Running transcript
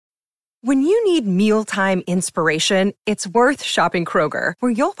When you need mealtime inspiration, it's worth shopping Kroger,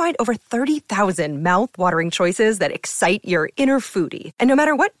 where you'll find over 30,000 mouth-watering choices that excite your inner foodie. And no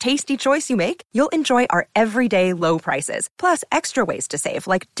matter what tasty choice you make, you'll enjoy our everyday low prices, plus extra ways to save,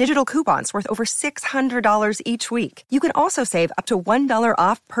 like digital coupons worth over $600 each week. You can also save up to $1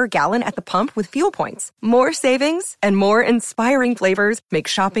 off per gallon at the pump with fuel points. More savings and more inspiring flavors make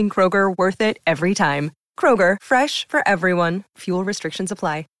shopping Kroger worth it every time. Kroger, fresh for everyone. Fuel restrictions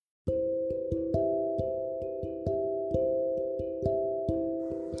apply.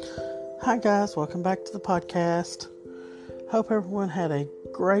 Hi guys, welcome back to the podcast. Hope everyone had a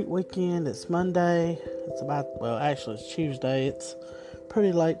great weekend. It's Monday. It's Tuesday. It's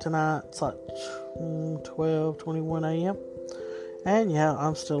pretty late tonight. It's like 12:21 a.m. And yeah,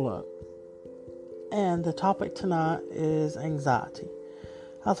 I'm still up. And the topic tonight is anxiety.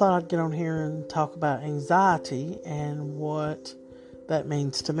 I thought I'd get on here and talk about anxiety and what that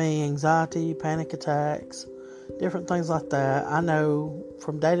means to me. Anxiety, panic attacks, different things like that. I know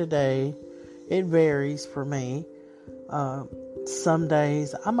from day to day, it varies for me. Some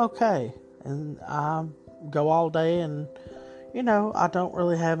days I'm okay and I go all day and, I don't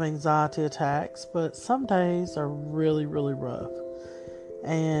really have anxiety attacks, but some days are really, really rough.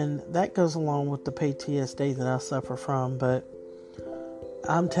 And that goes along with the PTSD that I suffer from. But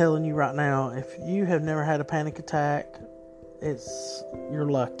I'm telling you right now, if you have never had a panic attack,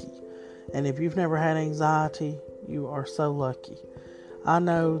 you're lucky. And if you've never had anxiety, you are so lucky. I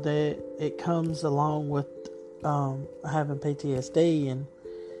know that it comes along with having PTSD, and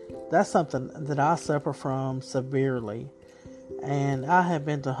that's something that I suffer from severely. And I have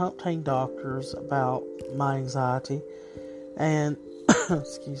been to umpteen doctors about my anxiety, and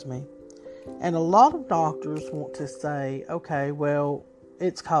excuse me. And a lot of doctors want to say, okay, well,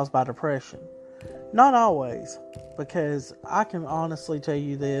 it's caused by depression. Not always, because I can honestly tell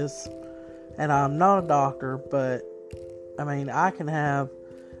you this, and I'm not a doctor, but I can have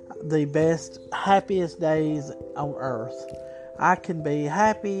the best, happiest days on earth. I can be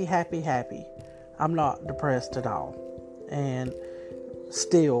happy. I'm not depressed at all. And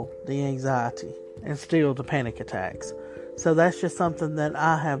still the anxiety and still the panic attacks. So that's just something that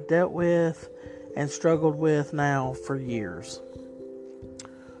I have dealt with and struggled with now for years.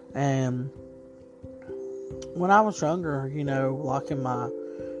 And when I was younger, like in my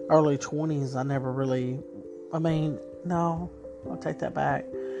early 20s, I never really, no, I'll take that back.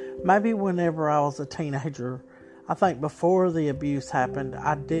 Maybe whenever I was a teenager, I think before the abuse happened,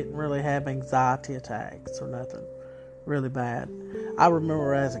 I didn't really have anxiety attacks or nothing really bad. I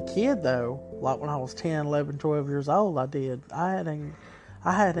remember as a kid though, like when I was 10, 11, 12 years old, I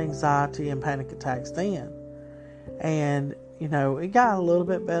had anxiety and panic attacks then. And, it got a little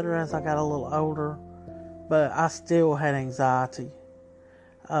bit better as I got a little older, but I still had anxiety.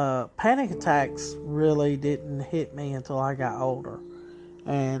 Panic attacks really didn't hit me until I got older.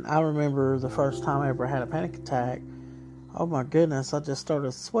 And I remember the first time I ever had a panic attack, oh my goodness, I just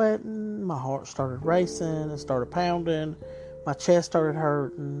started sweating, my heart started racing, it started pounding, my chest started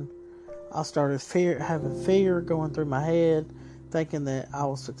hurting, I started having fear going through my head, thinking that I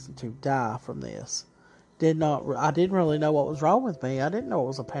was fixing to die from this. I didn't really know what was wrong with me. I didn't know it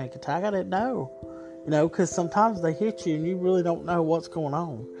was a panic attack. I didn't know. Because sometimes they hit you and you really don't know what's going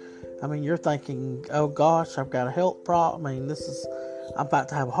on. You're thinking, oh gosh, I've got a health problem. I'm about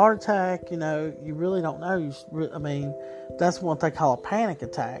to have a heart attack. You really don't know. That's what they call a panic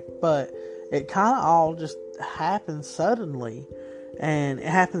attack. But it kind of all just happens suddenly. And it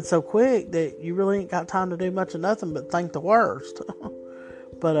happens so quick that you really ain't got time to do much of nothing but think the worst.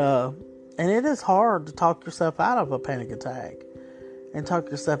 And it is hard to talk yourself out of a panic attack and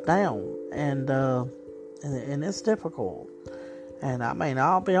talk yourself down, and it's difficult. And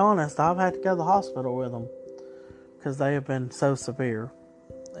I'll be honest, I've had to go to the hospital with them because they have been so severe.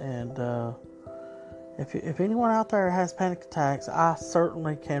 And if anyone out there has panic attacks, I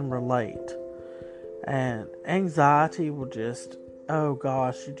certainly can relate. And anxiety will just, oh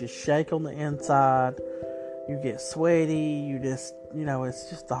gosh, you just shake on the inside. You get sweaty. You just, it's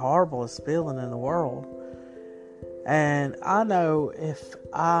just the horriblest feeling in the world. And I know if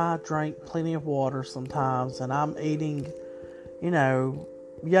I drink plenty of water sometimes and I'm eating,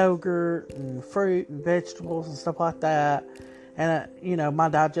 yogurt and fruit and vegetables and stuff like that, and, my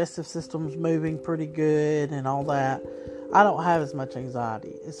digestive system's moving pretty good and all that, I don't have as much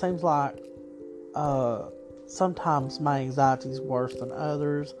anxiety. It seems like sometimes my anxiety is worse than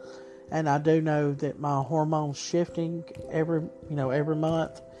others. And I do know that my hormones shifting every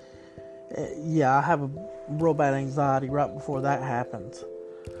month. Yeah, I have a real bad anxiety right before that happens.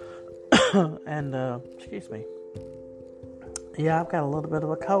 And, excuse me. Yeah, I've got a little bit of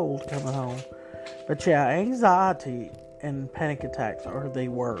a cold coming on. But yeah, anxiety and panic attacks are the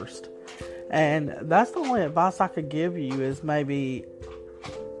worst. And that's the only advice I could give you is maybe,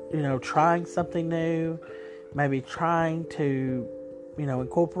 trying something new, maybe trying to,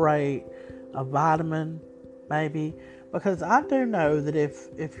 incorporate a vitamin, maybe. Because I do know that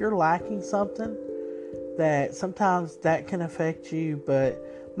if you're lacking something, that sometimes that can affect you,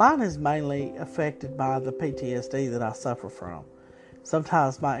 but mine is mainly affected by the PTSD that I suffer from.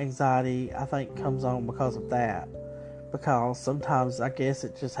 Sometimes my anxiety, I think, comes on because of that. Because sometimes I guess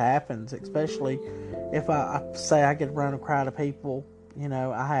it just happens, especially if I say I get around a crowd of people,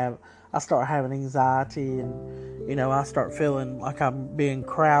 I start having anxiety and, I start feeling like I'm being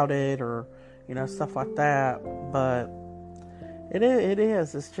crowded or, stuff like that. But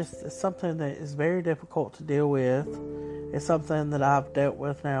it's something that is very difficult to deal with. It's something that I've dealt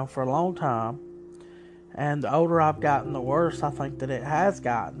with now for a long time. And the older I've gotten, the worse I think that it has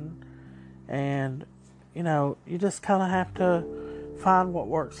gotten. And, you just kind of have to find what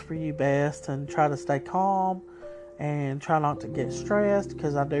works for you best and try to stay calm and try not to get stressed,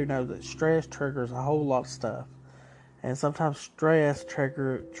 because I do know that stress triggers a whole lot of stuff. And sometimes stress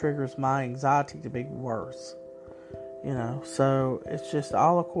triggers my anxiety to be worse. So it's just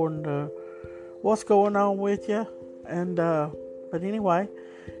all according to what's going on with you. And, but anyway,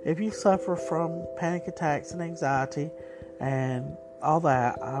 if you suffer from panic attacks and anxiety and all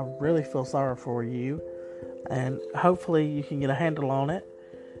that, I really feel sorry for you. And hopefully you can get a handle on it.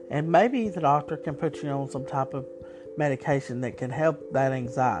 And maybe the doctor can put you on some type of medication that can help that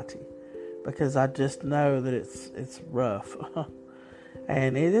anxiety. Because I just know that it's rough.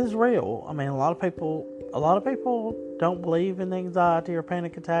 And it is real. I mean, a lot of people don't believe in anxiety or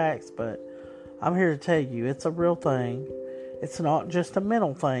panic attacks, but I'm here to tell you it's a real thing. It's not just a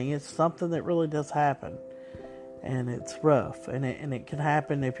mental thing. It's something that really does happen. And it's rough. And it can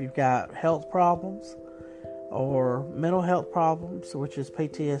happen if you've got health problems or mental health problems, which is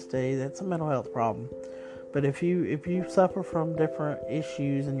PTSD. That's a mental health problem. But if you suffer from different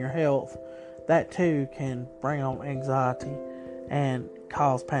issues in your health, that too can bring on anxiety and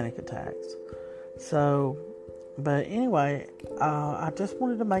cause panic attacks. So, but anyway, I just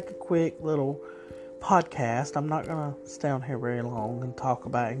wanted to make a quick little podcast. I'm not going to stay on here very long and talk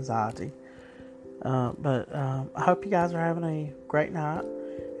about anxiety. But I hope you guys are having a great night,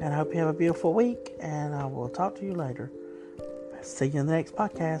 and I hope you have a beautiful week, and I will talk to you later. See you in the next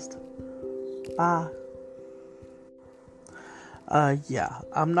podcast. Bye.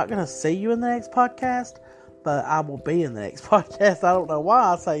 I'm not going to see you in the next podcast, but I will be in the next podcast. I don't know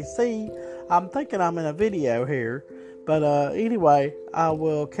why I say see. I'm thinking I'm in a video here. But anyway, I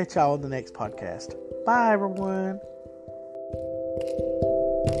will catch y'all in the next podcast. Bye, everyone.